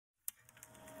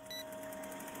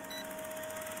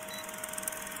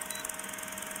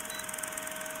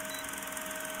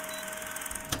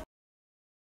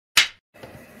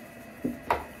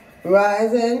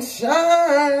Rise and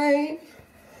shine.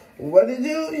 What it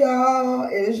do, y'all?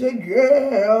 It's your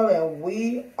girl, and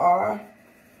we are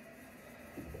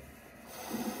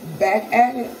back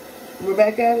at it. We're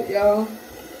back at it, y'all.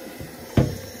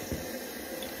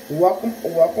 Welcome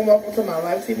to my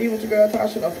live TV with your girl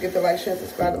Tasha. Don't forget to like, share, and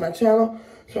subscribe to my channel.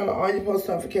 Turn on all your post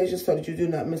notifications so that you do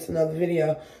not miss another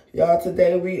video. Y'all,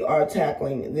 today we are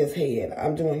tackling this head.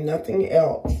 I'm doing nothing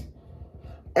else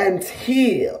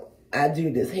until I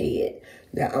do this head.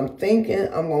 Now, I'm thinking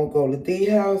I'm going to go to D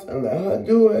house and let her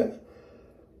do it.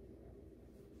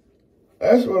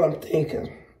 That's what I'm thinking.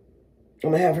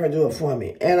 I'm going to have her do it for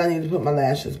me. And I need to put my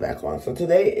lashes back on. So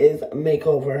today is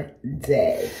makeover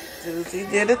day. Susie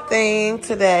did a thing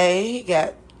today. He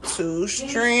got 2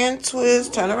 strand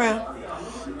twists. Turn around.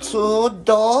 2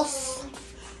 dos.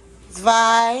 2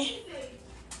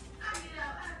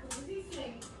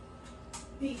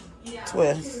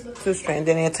 twists. 2 strand.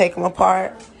 Then he'll take them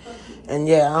apart. And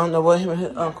yeah, I don't know what him and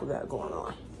his uncle got going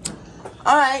on.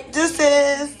 Alright, this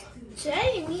is...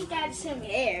 Shay and me got the same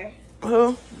hair.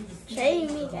 Who? Shay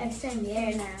and me got the same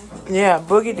hair now. Yeah,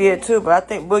 Boogie did too, but I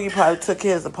think Boogie probably took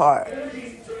his apart.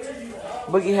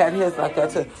 Boogie had his like that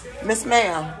too. Miss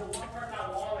Ma'am,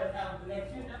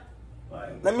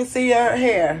 let me see your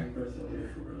hair.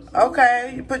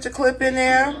 Okay, you put your clip in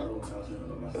there.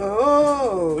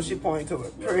 Oh, she pointed to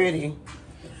it. Pretty.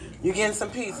 You getting some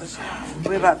pieces.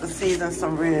 We're about to season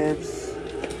some ribs.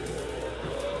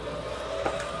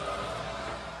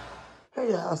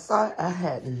 Hey y'all, sorry I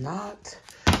had not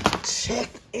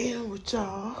checked in with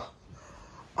y'all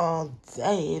all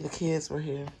day. The kids were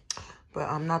here. But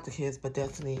I'm not the kids, but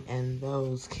Destiny and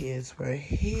those kids were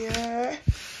here.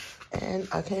 And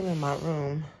I came in my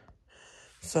room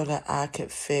so that I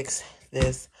could fix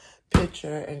this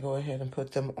picture and go ahead and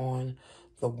put them on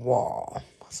the wall.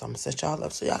 So I'm going to set y'all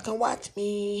up so y'all can watch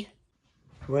me.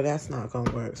 Well, that's not going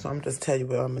to work. So I'm just tell you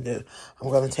what I'm going to do. I'm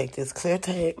going to take this clear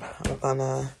tape. I'm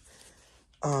going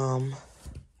to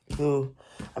glue.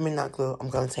 I mean, not glue. I'm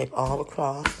going to tape all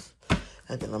across.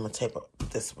 And then I'm going to tape it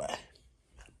this way.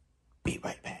 Be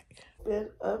right back.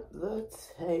 Bit up the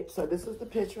tape. So this is the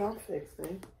picture I'm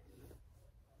fixing.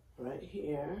 Right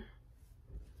here.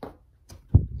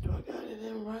 Do I got it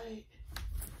in right?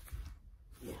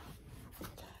 Yeah.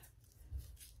 Okay.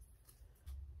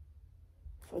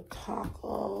 For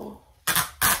Taco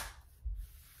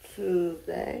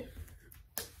Tuesday.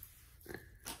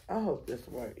 I hope this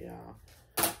works, y'all.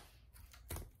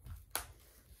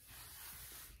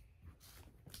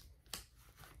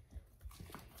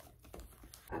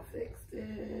 I fixed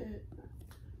it.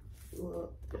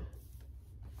 Look.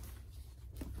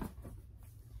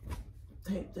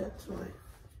 Tape that joint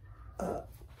up.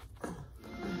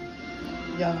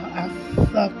 Y'all, I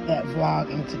sucked at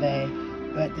vlogging today.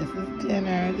 But this is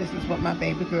dinner. This is what my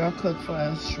baby girl cooked for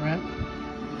us. Shrimp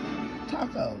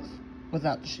tacos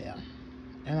without the shell.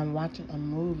 And I'm watching a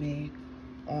movie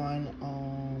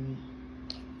on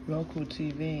Roku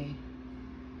TV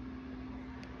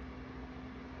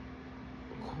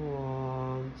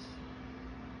called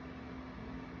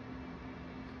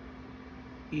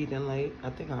Eating Late. I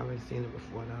think I already seen it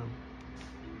before though.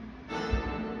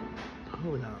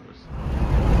 Who knows?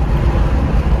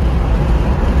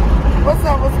 What's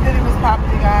up? What's good? What's poppin',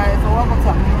 guys? And welcome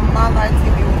to my live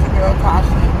TV with your girl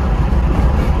Tasha.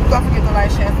 Don't forget to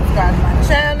like, share, and subscribe to my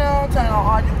channel. Turn on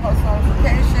all your post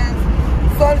notifications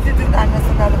so that you do not miss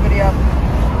another video.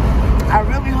 I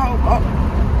really hope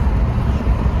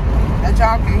that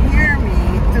y'all can hear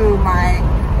me through my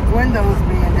windows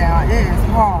being down. It is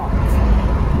hard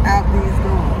out these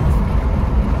doors.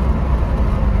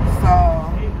 So,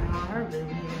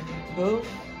 who?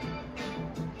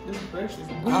 This brush is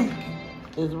weak.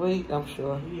 It's weak, I'm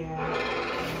sure. Yeah.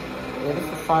 Yeah, this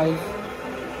is 5.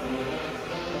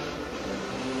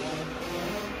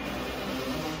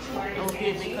 Don't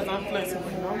get me because I'm flexible.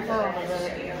 I'm furrowed about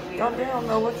it. Y'all, they don't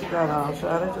know what you got on, so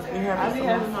they just be having I be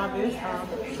having my best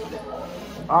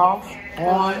on. Off?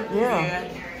 On? Yeah.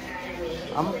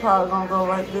 I'm probably gonna go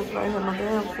right this right here in my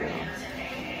damn self.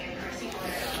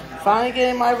 Finally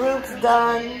getting my roots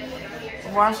done.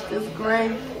 Wash this gray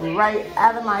right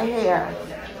out of my hair.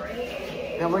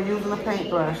 And we're using a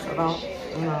paintbrush, so don't,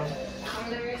 you know.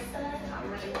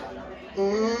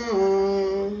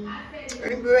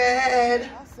 Regret.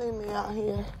 I see me out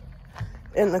here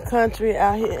in the country,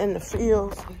 out here in the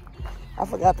fields. I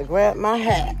forgot to grab my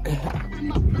hat.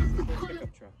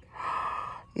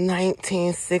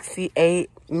 1968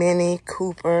 Mini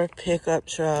Cooper pickup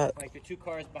truck. Like the 2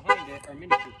 cars behind it are Mini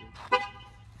Coopers.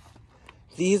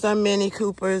 These are Mini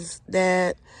Coopers,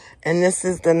 Dad, and this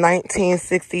is the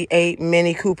 1968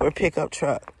 Mini Cooper pickup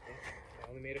truck. I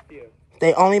only made a few.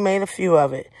 They only made a few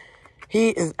of it. He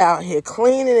is out here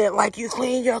cleaning it like you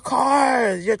clean your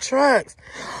cars, your trucks.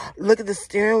 Look at the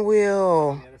steering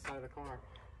wheel. The other side of the car.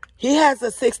 He has a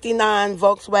 69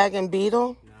 Volkswagen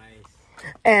Beetle. Nice.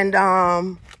 And,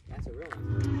 That's a real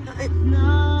one.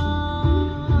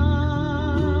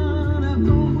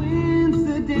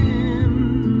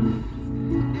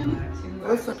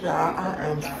 What's up, y'all? I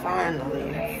am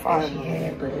finally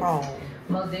home.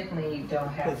 Most definitely don't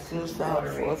have Put this out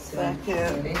for a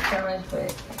second. this challenge,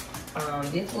 but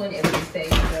this one, if you save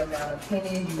the amount of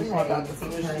pennies, you I got save to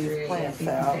switch these plants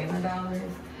out. $657.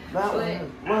 That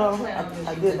one, well, I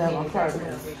did that on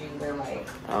purpose.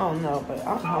 I don't know, but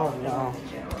I'm home, y'all.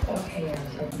 Okay,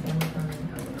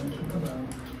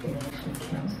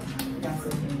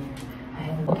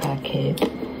 pocket,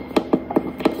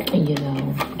 you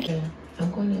know.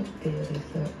 I'm going to fill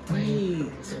this up.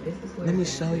 Wait, So this is where let me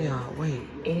show y'all. Wait.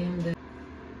 and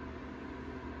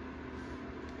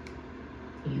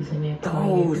using it.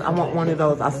 Those, I want one of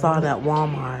those. I saw that at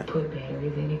Walmart. Put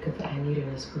batteries in it because I needed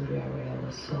a screwdriver that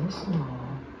was so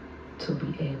small to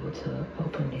be able to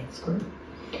open that screw.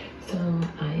 So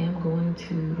I am going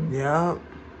to Yep,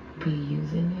 be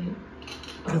using it.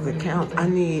 because it counts. I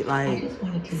need I like just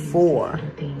wanted to use 4. this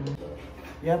little thing.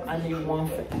 Yep, I need one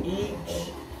for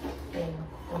each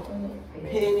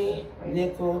penny,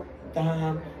 nickel,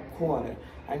 dime, quarter.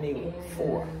 I need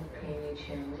 4. Penny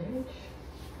challenge.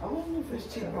 I wonder if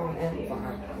it's cheaper on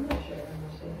Amazon. I'm not sure how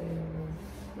much it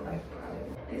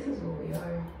is. This is what we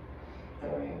are.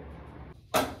 Alright.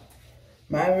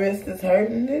 My wrist is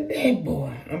hurting today,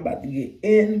 boy. I'm about to get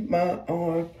in my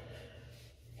arm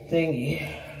thingy.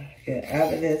 Get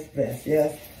out of this vest.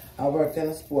 Yes, I worked in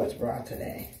a sports bra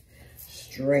today.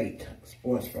 Straight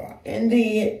sports bra.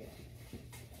 Indeed.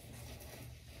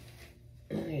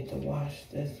 I need to wash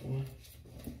this one.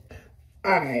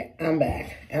 Alright, I'm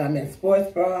back. And I'm in sports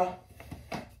bra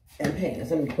and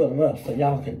pants. Let me put them up so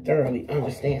y'all can thoroughly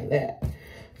understand that.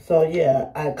 So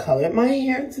yeah, I colored my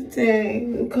hair today.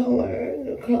 New color.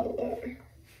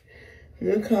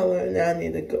 Now I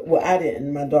need to go. Well, I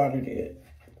didn't. My daughter did.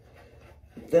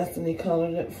 Destiny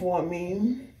colored it for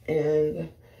me. And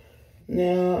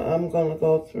now I'm going to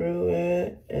go through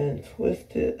it and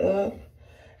twist it up.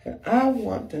 And I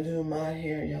want to do my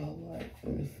hair, y'all. Like,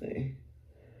 let me see.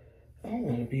 I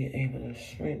want to be able to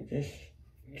shrink this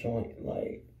joint,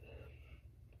 like,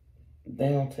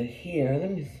 down to here.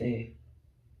 Let me see.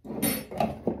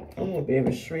 I'm going to be able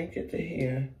to shrink it to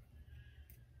here.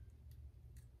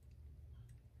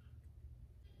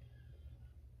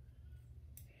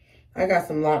 I got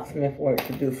some locksmith work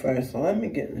to do first, so let me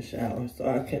get in the shower so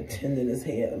I can tend to this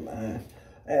head of mine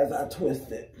as I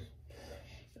twist it.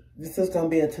 This is going to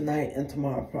be a tonight and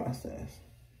tomorrow process.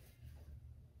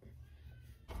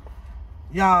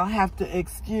 Y'all have to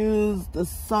excuse, the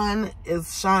sun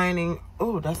is shining.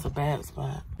 Oh, that's a bad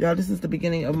spot. Y'all, this is the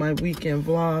beginning of my weekend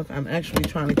vlog. I'm actually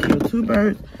trying to kill 2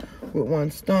 birds with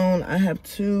 1 stone. I have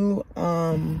 2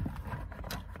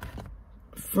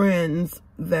 friends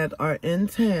that are in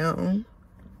town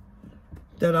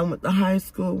that I went to high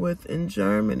school with in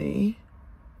Germany.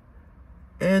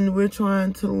 And we're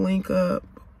trying to link up.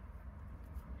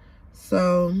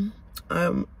 So,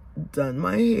 I'm done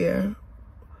my hair.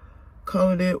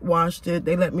 Colored it, washed it.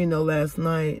 They let me know last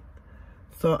night.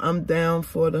 So I'm down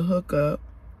for the hookup.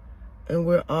 And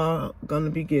we're all going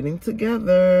to be getting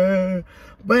together.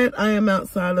 But I am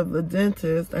outside of the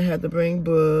dentist. I had to bring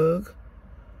Boog.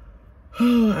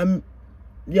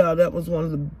 Y'all, that was one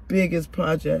of the biggest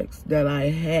projects that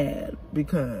I had.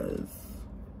 Because,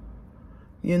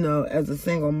 you know, as a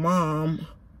single mom,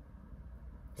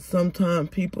 sometimes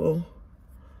people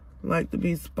like to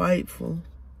be spiteful.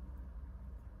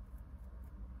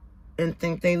 And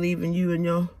think they leaving you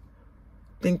and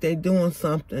think they doing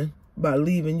something by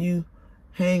leaving you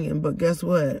hanging. But guess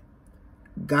what?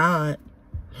 God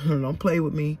don't play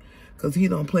with me, because he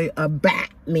don't play about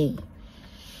me.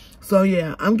 So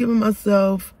yeah, I'm giving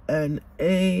myself an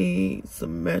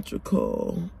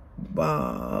asymmetrical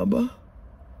bob.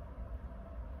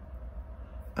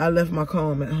 I left my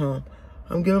comb at home.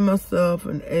 I'm giving myself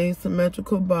an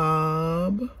asymmetrical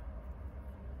bob.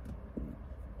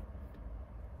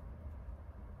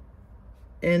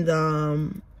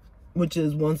 And, which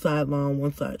is 1 side long,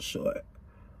 1 side short.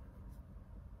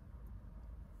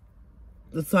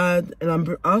 The side, and I'm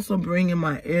also bringing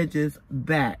my edges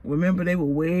back. Remember, they were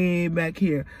way back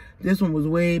here. This one was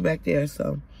way back there,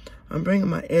 so I'm bringing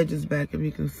my edges back, if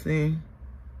you can see.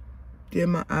 Did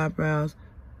my eyebrows.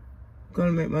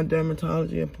 Gonna make my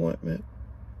dermatology appointment.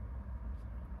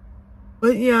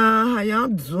 But yeah, how y'all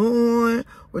doing?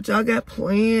 What y'all got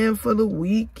planned for the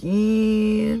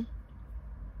weekend?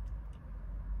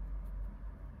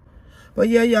 But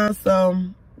yeah, y'all,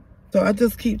 so I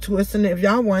just keep twisting it. If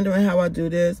y'all wondering how I do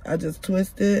this, I just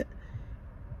twist it,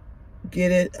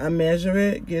 get it, I measure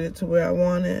it, get it to where I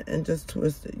want it, and just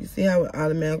twist it. You see how it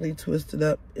automatically twisted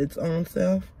up its own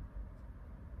self?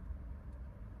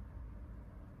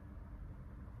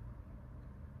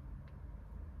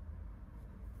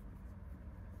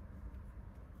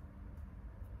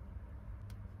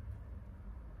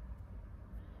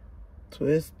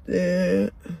 Twist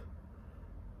it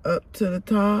up to the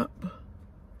top,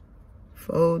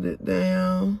 fold it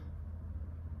down,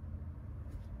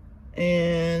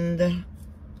 and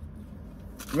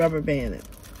rubber band it.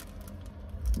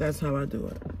 That's how I do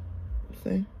it.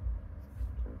 See?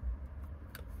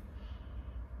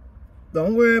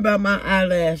 Don't worry about my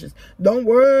eyelashes. Don't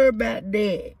worry about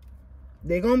that.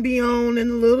 They're gonna be on in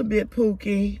a little bit,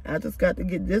 Pookie. I just got to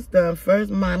get this done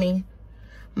first, Mommy.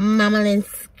 Mama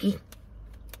Linsky.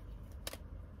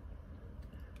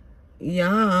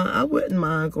 Yeah, I wouldn't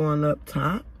mind going up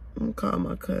top. I'm gonna call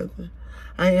my cousin.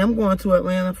 I am going to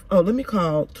Atlanta. Oh, let me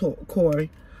call Corey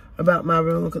about my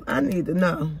room because I need to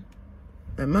know.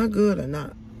 Am I good or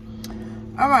not?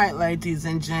 All right, ladies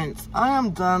and gents. I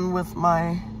am done with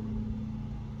my...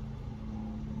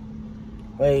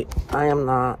 Wait, I am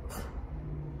not.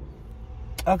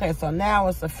 Okay, so now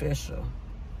it's official.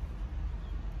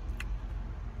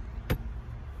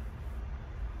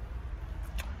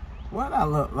 What I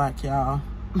look like, y'all?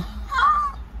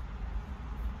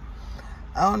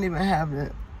 I don't even have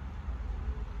it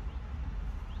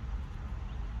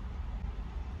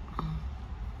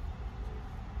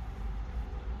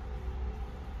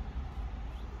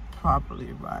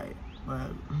properly right,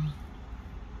 but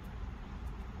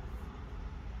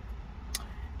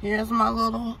here's my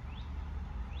little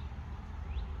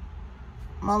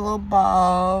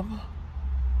bob.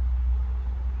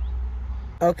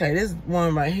 Okay, this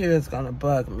one right here is gonna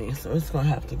bug me, so it's gonna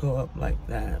have to go up like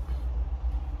that.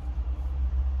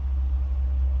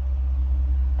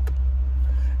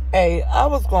 Hey, I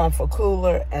was going for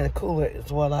cooler, and cooler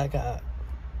is what I got.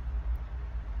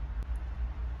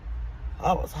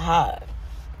 I was hot.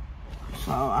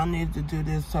 So I need to do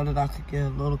this so that I could get a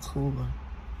little cooler.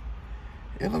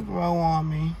 It'll grow on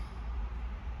me.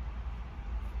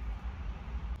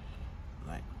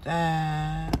 Like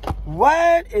that.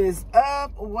 What is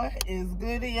up? What is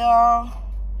good, y'all?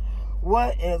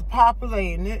 What is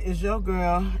populating? It is your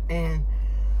girl, and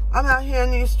I'm out here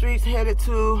in these streets headed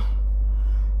to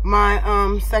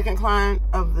my second client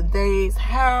of the day's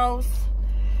house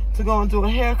to go and do a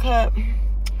haircut.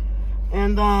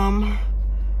 And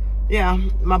yeah,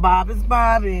 my bob is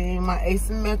bobbing. My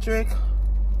asymmetric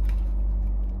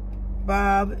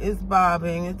bob is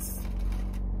bobbing. It's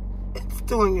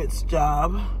doing its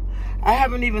job. I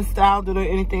haven't even styled it or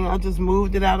anything. I just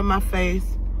moved it out of my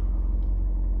face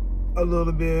a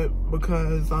little bit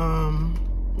because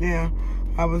yeah,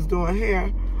 I was doing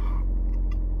hair.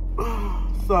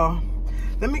 So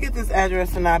let me get this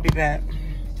address and I'll be back.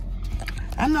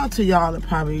 I know to y'all it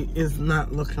probably is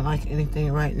not looking like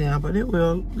anything right now, but it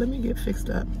will. Let me get fixed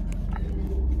up.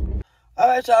 All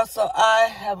right, y'all, so I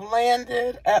have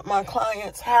landed at my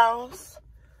client's house.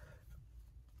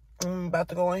 I'm about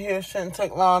to go in here. Shouldn't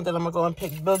take long. Then I'm going to go and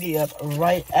pick Boogie up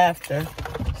right after.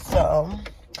 So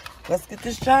let's get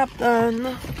this job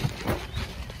done.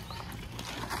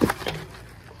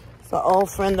 It's an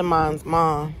old friend of mine's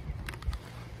mom.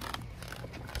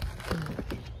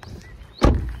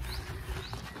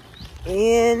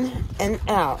 In and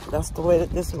out. That's the way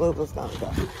that this move is gonna go.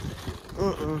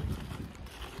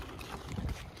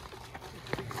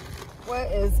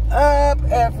 What is up,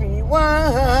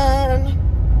 everyone?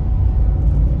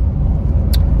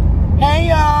 Hey,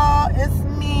 y'all. It's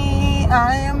me.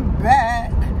 I am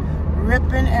back,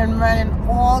 ripping and running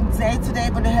all day today,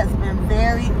 but it has been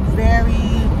very,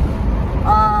 very,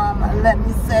 let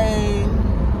me say,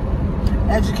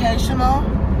 educational.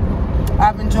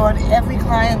 I've enjoyed every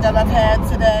client that I've had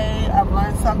today. I've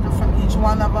learned something from each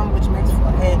one of them, which makes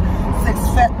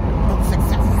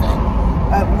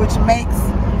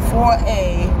for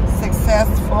a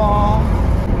successful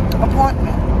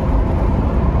appointment.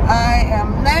 I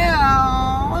am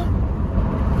now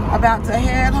about to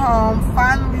head home,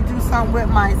 finally do something with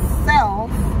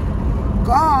myself.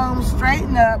 Go home,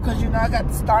 straighten up, because you know I got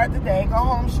to start the day. Go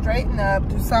home, straighten up,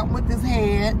 do something with this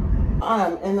head.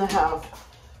 I'm in the house.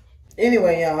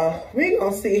 Anyway, y'all, we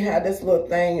gonna see how this little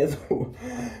thing is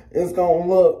gonna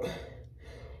look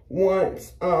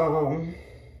once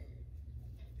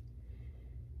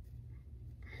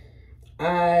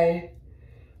I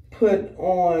put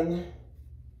on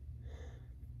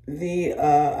the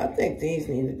I think these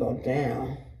need to go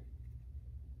down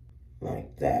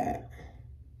like that.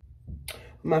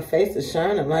 My face is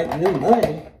shining like new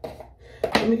money.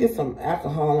 Let me get some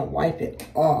alcohol and wipe it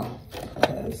off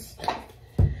because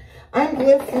I'm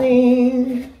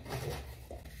glistening.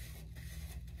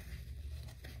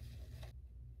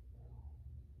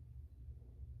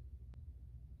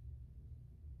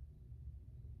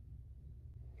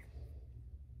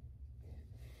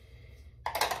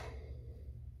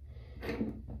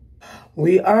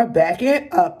 We are back in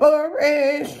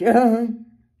operation.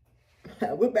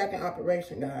 We're back in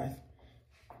operation, guys.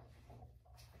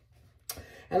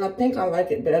 And I think I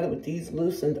like it better with these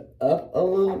loosened up a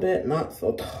little bit, not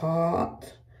so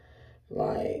taut.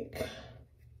 Like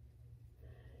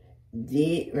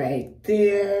that right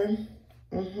there.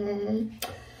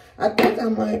 I think I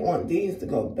might want these to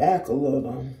go back a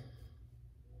little.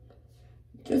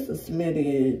 Just a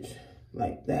smidge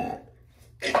like that.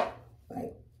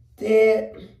 Like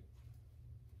that.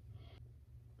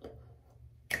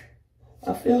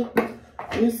 I feel,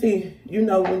 you see, you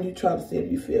know when you try to see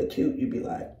if you feel cute, you be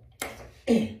like,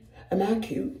 am I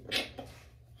cute?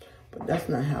 But that's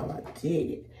not how I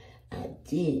did it. I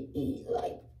did it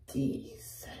like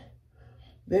this.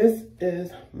 This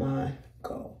is my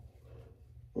goal.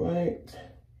 Right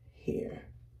here.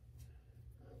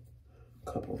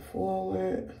 Couple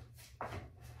forward.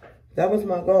 That was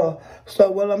my goal. So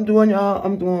what I'm doing, y'all,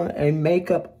 I'm doing a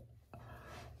makeup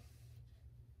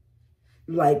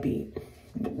light beat.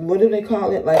 What do they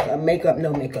call it? Like a makeup,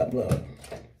 no makeup look.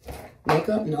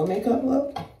 Makeup, no makeup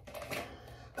look?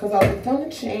 Because I was going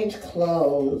to change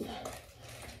clothes.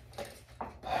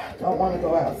 I don't want to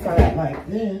go outside like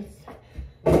this.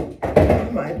 I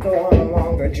might go on a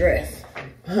longer dress.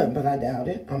 But I doubt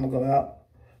it. I'm going to go out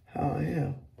how I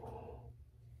am.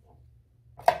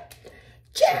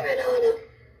 Jamming on him.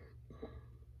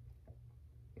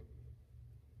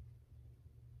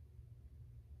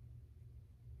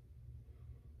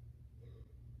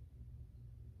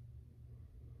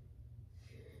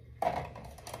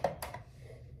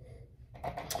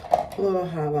 A little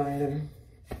highlighter.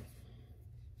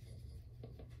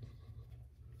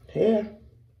 Hair.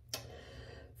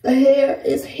 The hair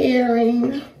is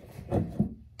hairing.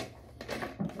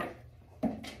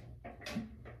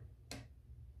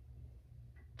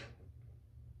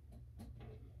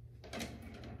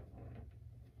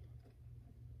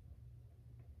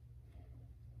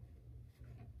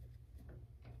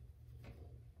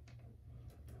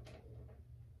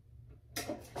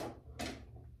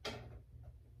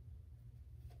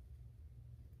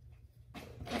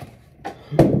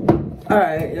 All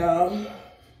right, y'all.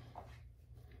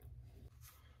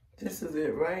 This is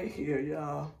it right here,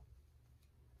 y'all.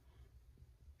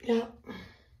 Yep.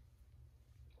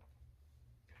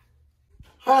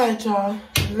 All right, y'all.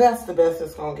 That's the best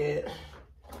it's gonna get.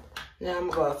 Now I'm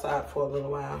gonna go outside for a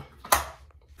little while.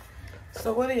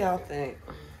 So what do y'all think?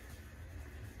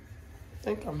 I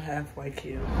think I'm halfway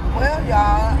cute. Well,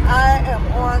 y'all, I am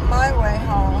on my way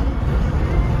home.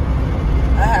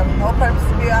 I have no purpose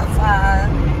to be outside.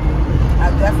 I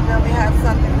definitely have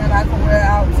something that I can wear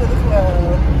out to the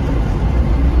club.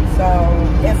 So,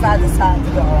 if I decide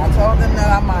to go. I told them that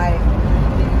I might.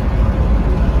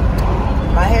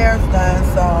 My hair's done,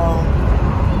 so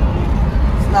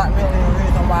it's not really a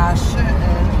reason why I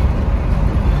shouldn't.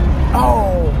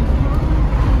 Oh.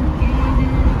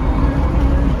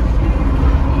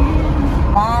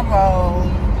 Tomorrow,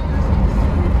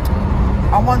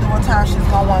 I wonder what time she's going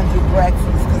to want to do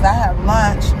breakfast, because I have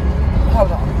lunch.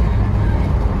 Hold on.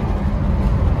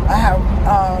 I have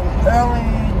early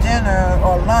dinner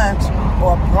or lunch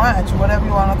or brunch, whatever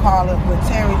you want to call it, with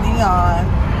Terry Dion.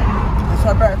 It's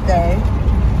her birthday.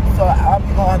 So I'll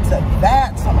be going to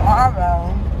that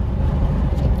tomorrow.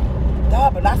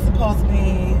 Duh, but I'm supposed to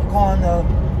be going to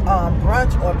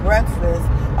brunch or breakfast.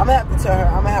 I'm going to have to tell her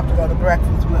I'm going to have to go to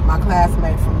breakfast with my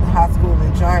classmate from the high school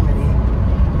in Germany.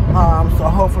 So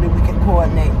hopefully we can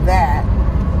coordinate that.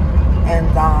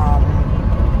 And,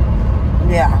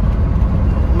 yeah.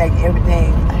 Make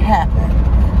everything happen.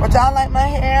 But y'all like my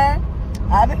hair?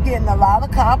 I've been getting a lot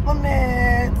of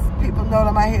compliments. People know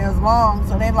that my hair is long,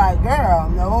 so they like, girl,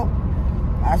 nope,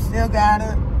 I still got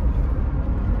it.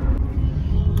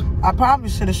 I probably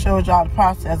should have showed y'all the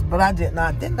process, but I did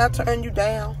not. Didn't I turn you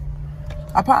down?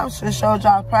 I probably should have showed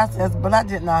y'all the process, but I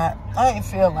did not. I didn't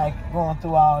feel like going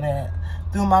through all that.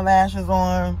 Threw my lashes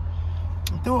on,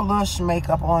 threw a little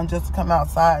makeup on just to come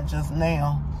outside just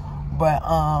now. But,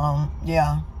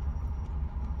 yeah.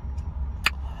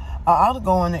 I ought to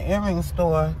go in the earring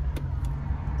store.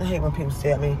 I hate when people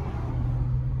say at me.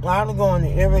 I ought to go in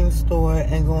the earring store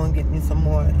and go and get me some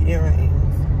more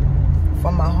earrings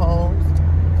for my hoes.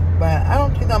 But I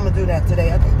don't think I'm going to do that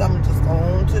today. I think I'm going to just go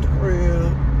on to the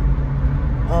crib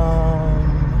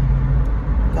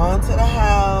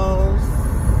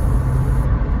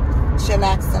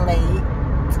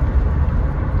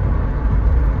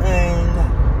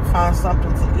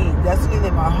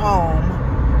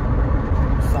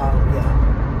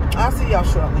I'll see y'all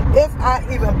shortly. If I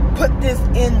even put this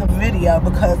in the video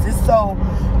because it's so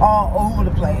all over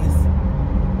the place.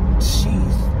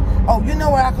 Jeez. Oh, you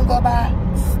know where I can go by?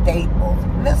 Staples.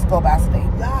 Let's go by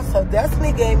Staples. Y'all, so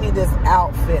Destiny gave me this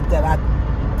outfit that I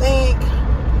think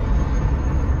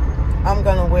I'm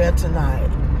gonna wear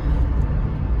tonight.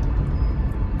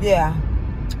 Yeah,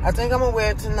 I think I'm gonna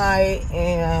wear it tonight,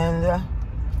 and the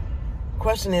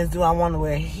question is, do I want to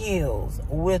wear heels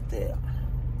with it?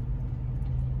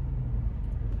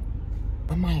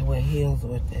 I might wear heels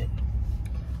with it.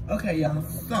 Okay, y'all,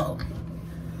 so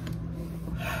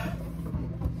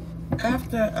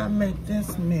after I make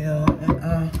this meal and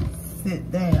I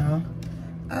sit down,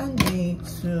 I need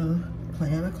to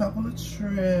plan a couple of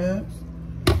trips.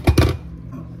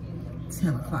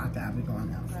 10 o'clock, I'll be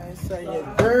going out. Right, so your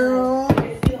girl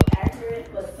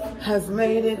has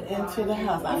made it into the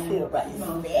house. I feel right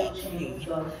sexy.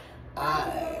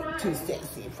 I'm too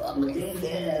sexy for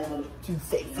myself. Too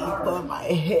sexy for my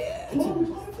hair.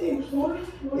 Too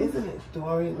sexy. Isn't it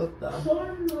story? Look though.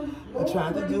 I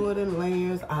tried to do it in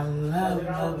layers. I love,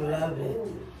 love, love it.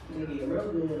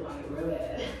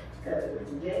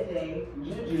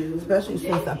 Especially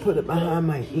since I put it behind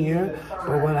my ear.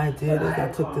 But what I did is I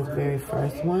took this very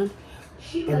first one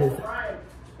and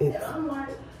it's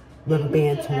rubber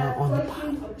band torn on the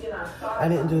top. I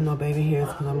didn't do no baby hairs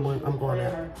because I'm going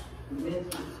out.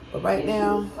 But right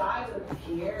now,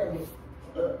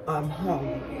 I'm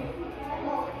hungry.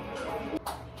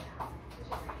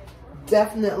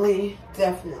 Definitely.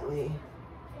 It's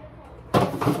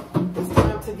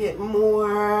time to get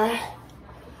more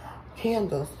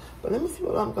candles. But let me see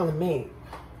what I'm gonna make.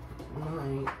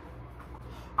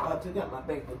 I took out my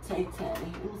baked potato. Let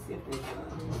me see if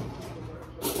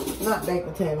there's not baked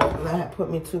potatoes, but I had put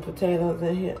me 2 potatoes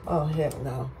in here. Oh heck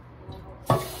no.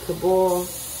 To boil.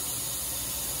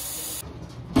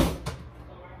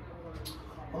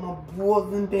 I'm gonna boil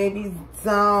them babies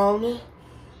down.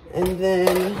 And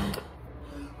then,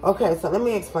 okay, so let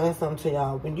me explain something to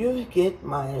y'all. When you get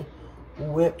my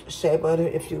whipped shea butter,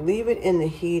 if you leave it in the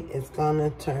heat, it's gonna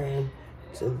turn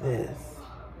to this.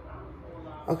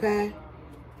 Okay?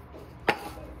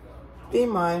 Be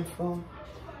mindful.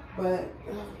 But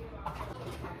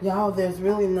y'all, there's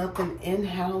really nothing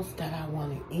in-house that I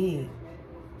want to eat.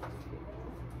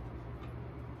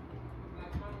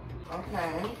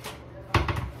 Okay.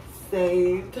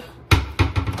 Saved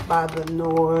by the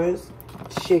Knorr's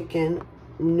chicken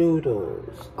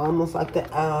noodles. Almost like the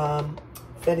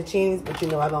fettuccines, but you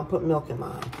know I don't put milk in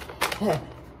mine.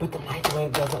 But the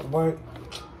microwave doesn't work.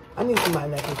 I need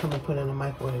somebody that can come and put in a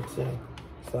microwave too.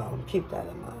 So keep that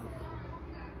in mind.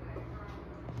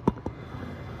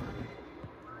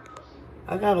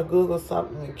 I gotta Google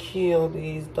something to kill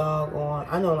these doggone.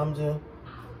 I know what I'm doing.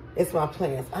 It's my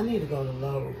plants. I need to go to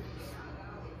Lowe's.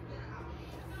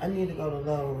 I need to go to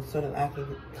Lowe's so that I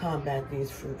can combat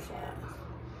these fruit flies.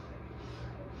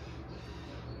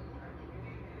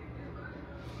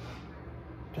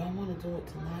 Do I want to do it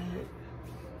tonight?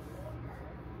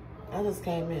 I just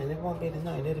came in. It won't be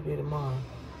tonight. It'll be tomorrow.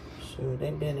 Sure,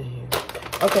 they've been in here.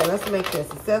 Okay, let's make this.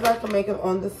 It says I can make it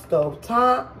on the stove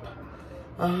top.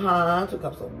 2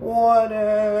 cups of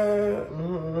water.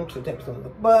 2 tablespoons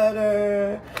of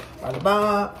butter.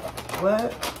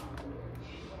 What?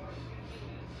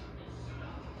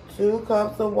 2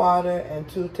 cups of water and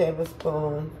 2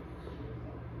 tablespoons.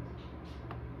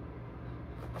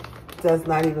 Does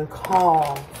not even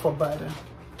call for butter.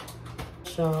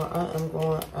 So I am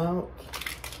going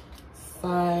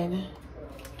outside.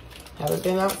 Haven't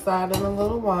been outside in a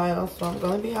little while, so I'm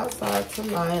going to be outside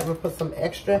tonight. I'm going to put some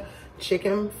extra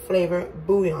chicken flavored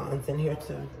bouillons in here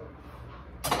too.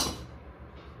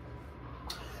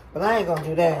 But I ain't going to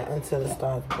do that until it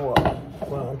starts boiling.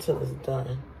 Well, until it's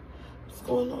done. What's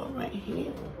going on right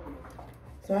here?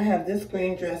 So I have this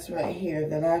green dress right here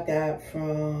that I got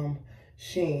from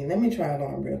Shein. Let me try it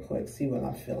on real quick, see what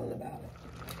I'm feeling about it.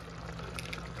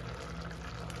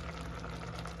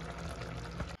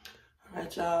 All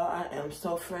right, y'all, I am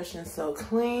so fresh and so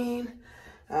clean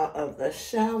out of the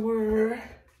shower.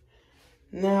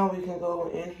 Now we can go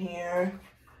in here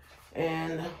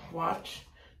and watch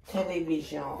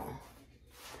television.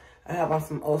 I have on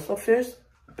some Also Fierce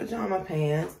pajama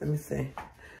pants. Let me see.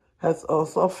 That's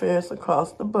Also Fierce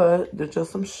across the butt. They're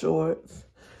just some shorts.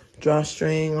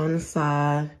 Drawstring on the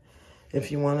side if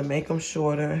you want to make them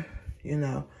shorter, you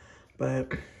know.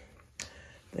 But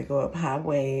they go up high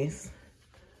waist.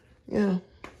 Yeah.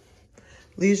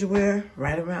 Leisure wear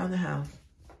right around the house.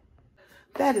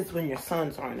 That is when your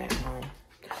sons aren't at home.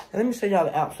 And let me show y'all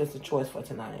the outfits of choice for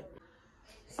tonight.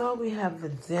 So we have the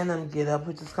denim get up,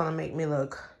 which is going to make me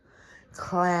look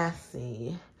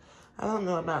classy. I don't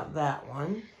know about that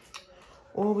one.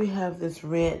 Or we have this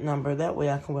red number. That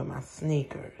way I can wear my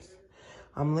sneakers.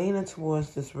 I'm leaning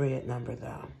towards this red number,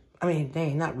 though. I mean,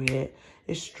 dang, not red.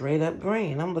 It's straight up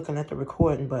green. I'm looking at the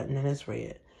recording button, and it's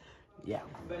red. Yeah.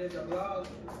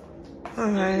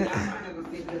 All right.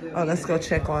 Oh, let's go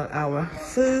check on our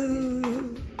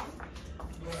food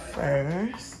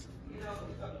first.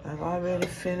 I've already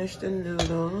finished the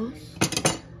noodles.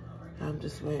 I'm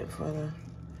just waiting for the...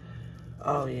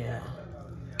 Oh, yeah.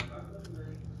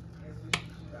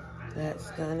 That's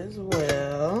done as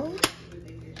well.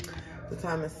 The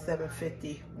time is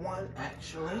 7:51,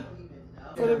 actually.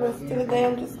 For the rest of the day,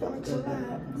 I'm just going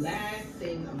to relax.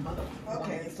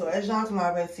 Okay, so as y'all can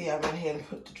already see, I went ahead and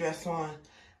put the dress on.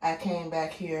 I came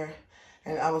back here,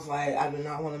 and I was like, I do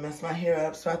not want to mess my hair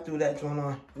up, so I threw that joint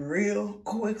on real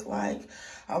quick. Like,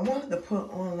 I wanted to put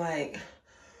on, like,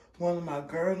 one of my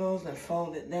girdles and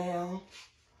fold it down,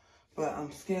 but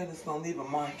I'm scared it's going to leave a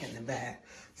mark in the back.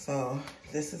 So,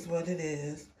 this is what it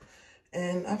is.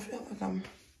 And I feel like I'm...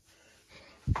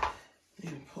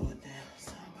 Need to pull it down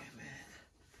somewhere, man.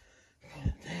 Pull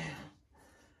it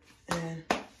down. And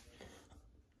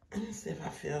let me see if I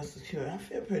feel secure. I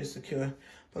feel pretty secure.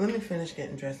 But let me finish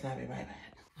getting dressed and I'll be right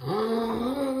back.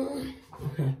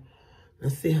 Okay.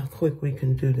 Let's see how quick we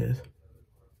can do this.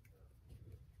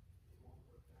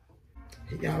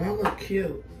 Y'all, I look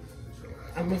cute.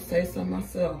 I must say so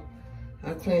myself.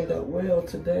 I cleaned up well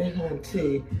today,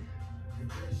 hunty.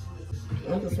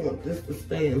 I just want this to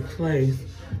stay in place.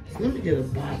 So let me get a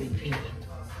bobby pin.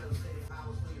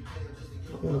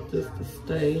 I want this to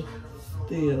stay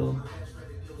still,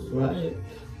 right?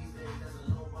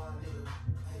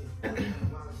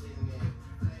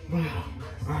 Wow,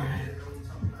 all right.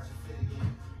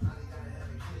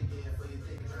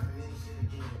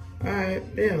 All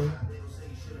right, boom.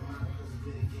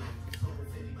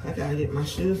 I gotta get my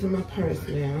shoes in my purse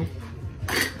now.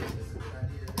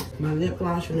 My lip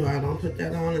gloss, you know, I don't put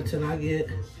that on until I get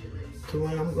to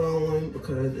where I'm going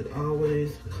because it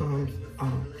always comes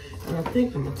off. And I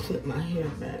think I'm gonna clip my hair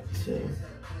back too.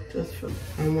 Just for,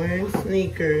 I'm wearing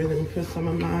sneakers and put some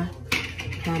of my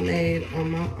pomade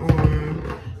on my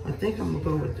arm. I think I'm gonna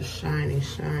go with the shiny.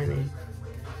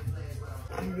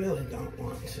 I really don't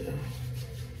want to.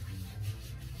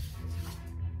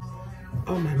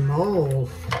 Oh, my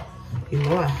mauve. You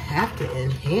know I have to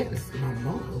enhance my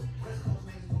mauve.